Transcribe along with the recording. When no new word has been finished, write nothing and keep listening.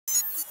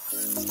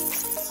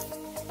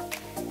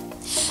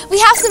We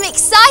have some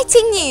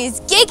exciting news.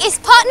 GIG is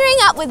partnering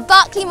up with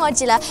Berkeley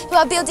Modular, who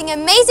are building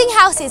amazing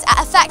houses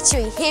at a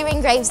factory here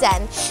in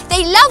Gravesham.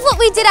 They love what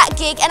we did at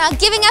GIG and are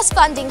giving us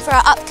funding for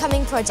our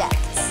upcoming projects.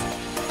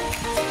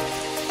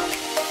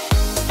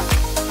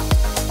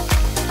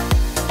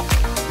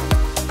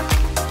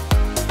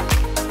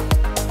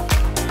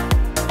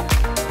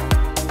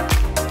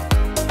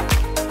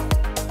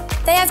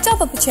 They have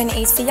job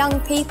opportunities for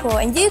young people,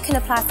 and you can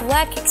apply for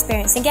work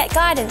experience and get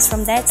guidance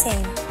from their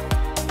team.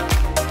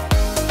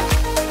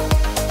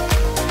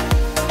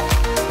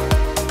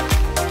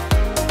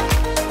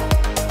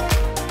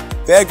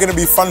 They're going to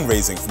be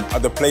fundraising from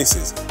other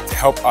places to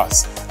help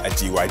us at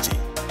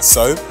GYG.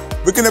 So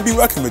we're going to be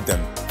working with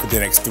them for the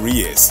next 3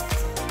 years.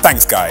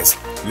 Thanks guys,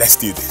 let's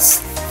do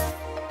this.